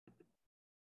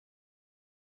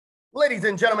Ladies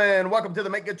and gentlemen, welcome to the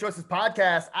Make Good Choices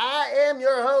podcast. I am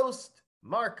your host,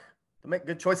 Mark, the Make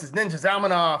Good Choices Ninja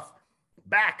Zalmanoff,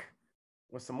 back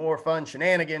with some more fun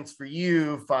shenanigans for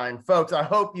you fine folks. I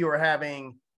hope you are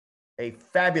having a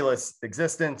fabulous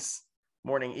existence,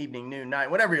 morning, evening, noon,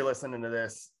 night, whenever you're listening to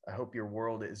this. I hope your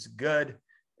world is good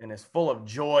and is full of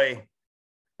joy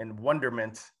and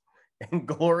wonderment and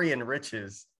glory and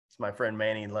riches, as my friend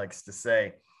Manny likes to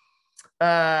say.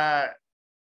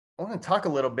 I want to talk a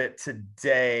little bit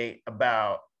today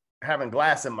about having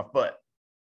glass in my foot.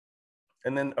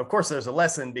 And then, of course, there's a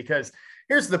lesson, because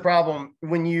here's the problem.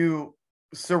 When you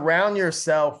surround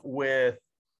yourself with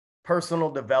personal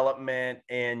development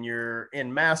and you're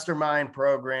in mastermind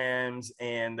programs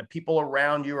and the people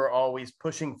around you are always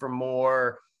pushing for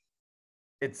more,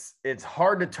 it's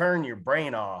hard to turn your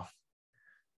brain off,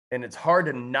 and it's hard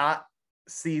to not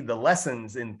see the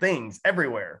lessons in things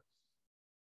everywhere.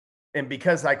 And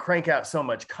because I crank out so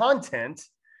much content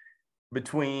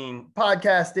between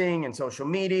podcasting and social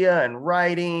media and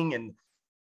writing, and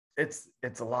it's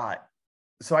a lot.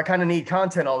 So I kind of need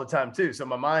content all the time too. So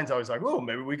my mind's always like, oh,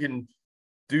 maybe we can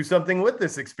do something with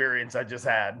this experience I just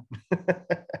had.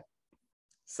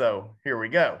 So here we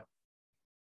go.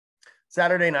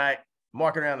 Saturday night, I'm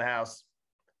walking around the house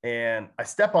and I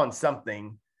step on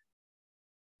something.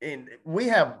 And we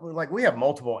have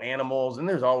multiple animals, and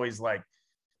there's always like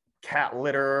cat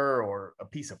litter or a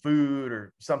piece of food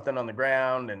or something on the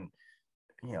ground, and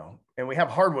we have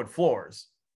hardwood floors,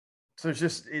 so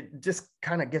it just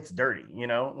kind of gets dirty,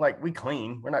 like we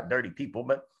clean, we're not dirty people,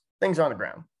 but things are on the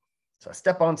ground. So I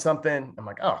step on something, I'm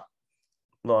like, oh, a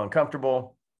little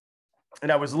uncomfortable,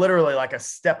 and I was literally like a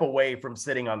step away from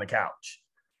sitting on the couch.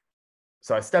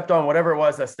 So I stepped on whatever it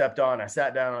was I stepped on. I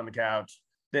sat down on the couch,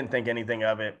 didn't think anything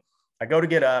of it. I go to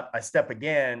get up, I step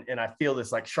again, and I feel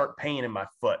this like sharp pain in my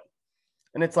foot.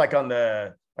 And it's like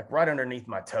right underneath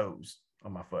my toes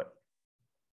on my foot.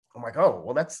 I'm like, oh,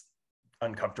 well, that's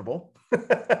uncomfortable.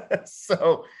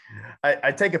 So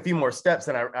I take a few more steps,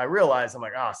 and I realize, I'm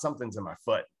like, something's in my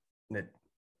foot. And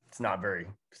it's not very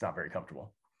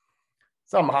comfortable.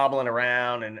 So I'm hobbling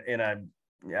around, and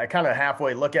I kind of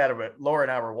halfway look at it, but Laura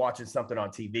and I were watching something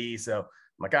on TV. So I'm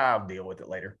like, I'll deal with it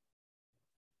later.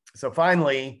 So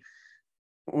finally,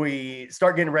 we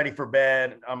start getting ready for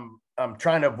bed. I'm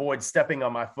trying to avoid stepping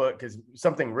on my foot because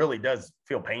something really does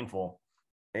feel painful.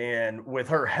 And with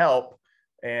her help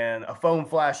and a phone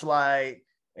flashlight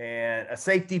and a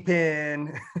safety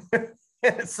pin and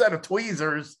a set of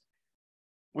tweezers,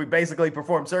 we basically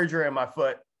perform surgery on my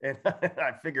foot. And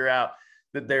I figure out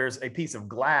that there's a piece of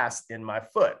glass in my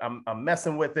foot. I'm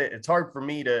messing with it. It's hard for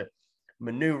me to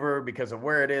maneuver because of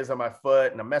where it is on my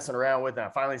foot, and I'm messing around with it. And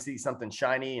I finally see something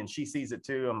shiny, and she sees it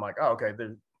too. I'm like, oh, okay,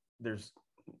 there's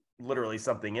literally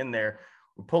something in there.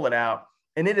 We pull it out,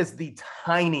 and it is the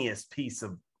tiniest piece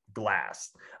of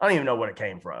glass. I don't even know what it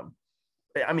came from.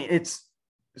 I mean, it's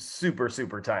super,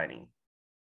 super tiny.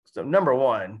 So number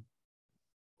one,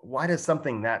 why does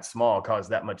something that small cause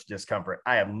that much discomfort?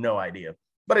 I have no idea,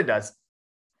 but it does.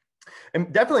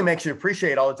 And definitely makes you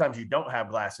appreciate all the times you don't have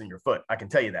glass in your foot. I can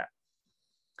tell you that.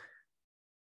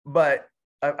 But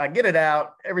I get it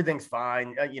out. Everything's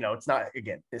fine. It's not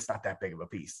that big of a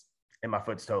piece, and my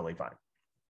foot's totally fine.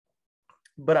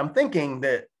 But I'm thinking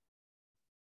that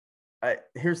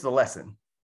here's the lesson.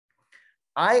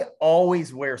 I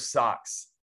always wear socks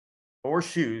or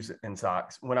shoes and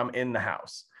socks when I'm in the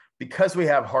house because we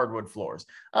have hardwood floors.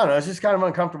 I don't know. It's just kind of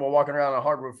uncomfortable walking around on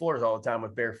hardwood floors all the time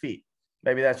with bare feet.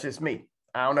 Maybe that's just me.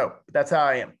 I don't know. But that's how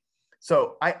I am.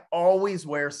 So I always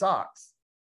wear socks.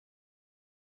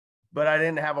 But I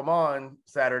didn't have them on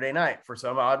Saturday night for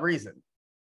some odd reason.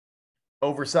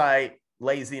 Oversight,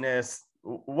 laziness,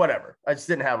 whatever. I just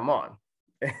didn't have them on.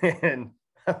 And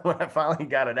when I finally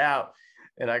got it out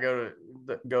and I go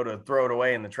to throw it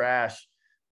away in the trash,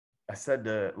 I said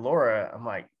to Laura, I'm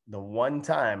like, the one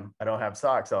time I don't have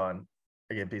socks on,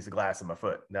 I get a piece of glass in my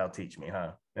foot. That'll teach me,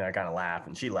 huh? And I kind of laugh,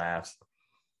 and she laughs.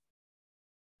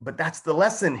 But that's the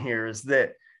lesson here, is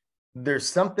that there's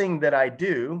something that I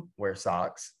do, wear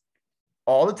socks,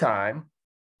 all the time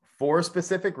for a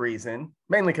specific reason,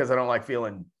 mainly because I don't like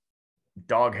feeling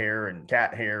dog hair and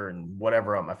cat hair and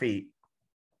whatever on my feet.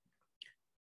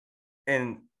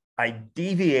 And I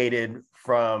deviated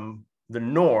from the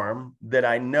norm that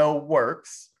I know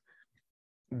works,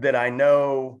 that I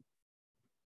know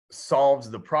solves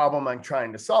the problem I'm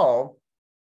trying to solve.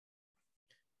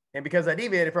 And because I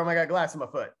deviated from it, I got glass in my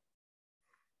foot.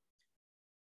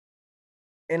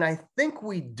 And I think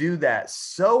we do that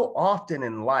so often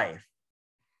in life,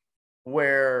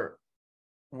 where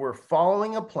we're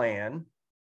following a plan,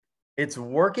 it's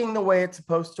working the way it's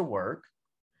supposed to work,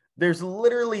 There's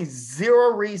literally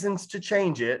zero reasons to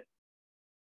change it.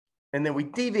 And then we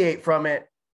deviate from it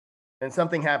and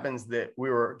something happens that we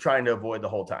were trying to avoid the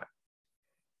whole time.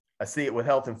 I see it with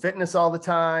health and fitness all the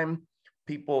time.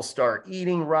 People start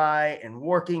eating right and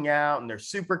working out and they're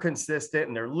super consistent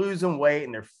and they're losing weight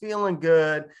and they're feeling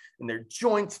good and their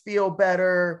joints feel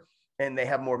better and they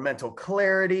have more mental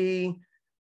clarity.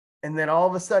 And then all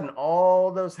of a sudden,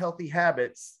 all those healthy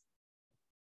habits,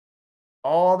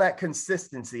 all that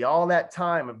consistency, all that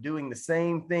time of doing the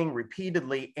same thing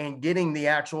repeatedly and getting the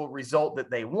actual result that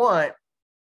they want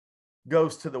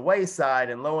goes to the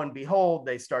wayside. And lo and behold,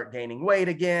 they start gaining weight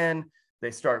again. They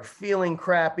start feeling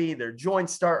crappy. Their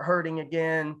joints start hurting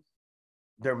again.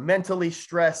 They're mentally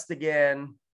stressed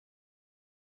again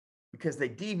because they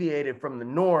deviated from the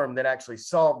norm that actually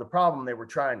solved the problem they were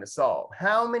trying to solve.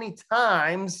 How many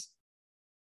times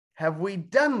have we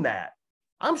done that?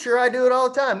 I'm sure I do it all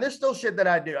the time. There's still shit that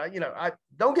I do. I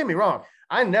don't get me wrong.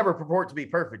 I never purport to be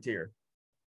perfect here.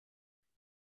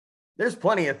 There's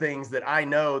plenty of things that I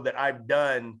know that I've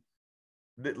done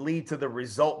that lead to the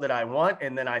result that I want,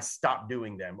 and then I stop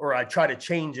doing them, or I try to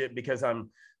change it because I'm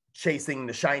chasing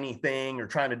the shiny thing or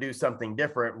trying to do something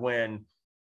different when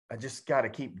I just got to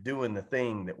keep doing the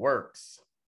thing that works.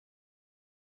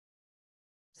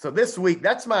 So this week,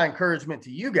 that's my encouragement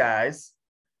to you guys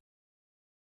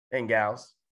and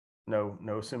gals. No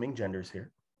assuming genders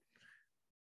here.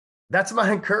 That's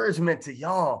my encouragement to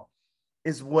y'all,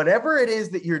 is whatever it is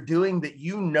that you're doing that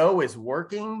you know is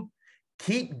working,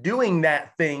 keep doing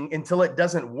that thing until it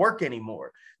doesn't work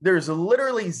anymore. There's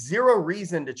literally zero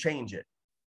reason to change it.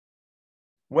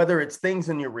 Whether it's things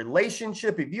in your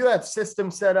relationship, if you have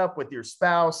systems set up with your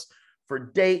spouse for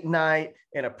date night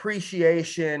and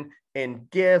appreciation and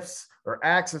gifts or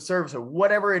acts of service or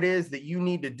whatever it is that you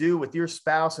need to do with your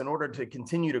spouse in order to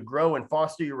continue to grow and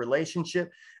foster your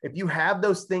relationship, if you have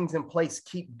those things in place,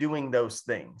 keep doing those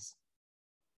things.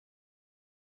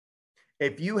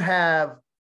 If you have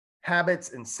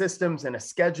habits and systems and a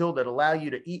schedule that allow you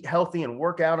to eat healthy and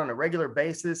work out on a regular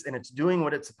basis and it's doing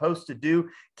what it's supposed to do,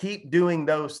 keep doing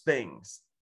those things.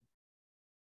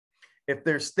 If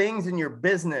there's things in your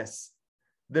business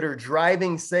that are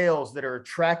driving sales, that are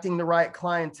attracting the right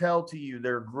clientele to you,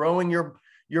 they're growing your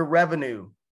revenue,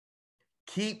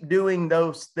 keep doing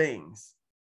those things.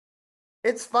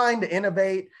 It's fine to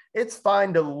innovate. It's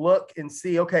fine to look and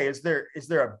see, okay, is there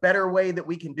a better way that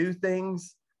we can do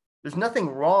things? There's nothing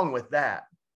wrong with that.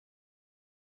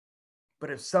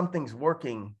 But if something's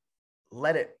working,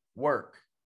 let it work.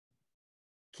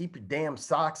 Keep your damn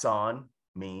socks on,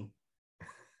 me.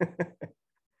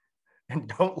 And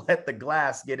don't let the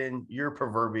glass get in your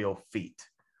proverbial feet.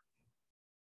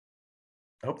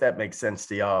 I hope that makes sense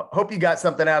to y'all. Hope you got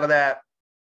something out of that.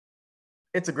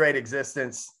 It's a great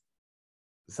existence.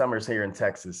 Summer's here in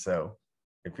Texas, so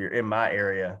if you're in my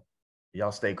area,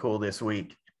 y'all stay cool this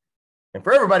week. And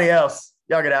for everybody else,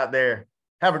 y'all get out there,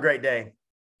 have a great day,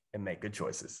 and make good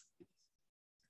choices.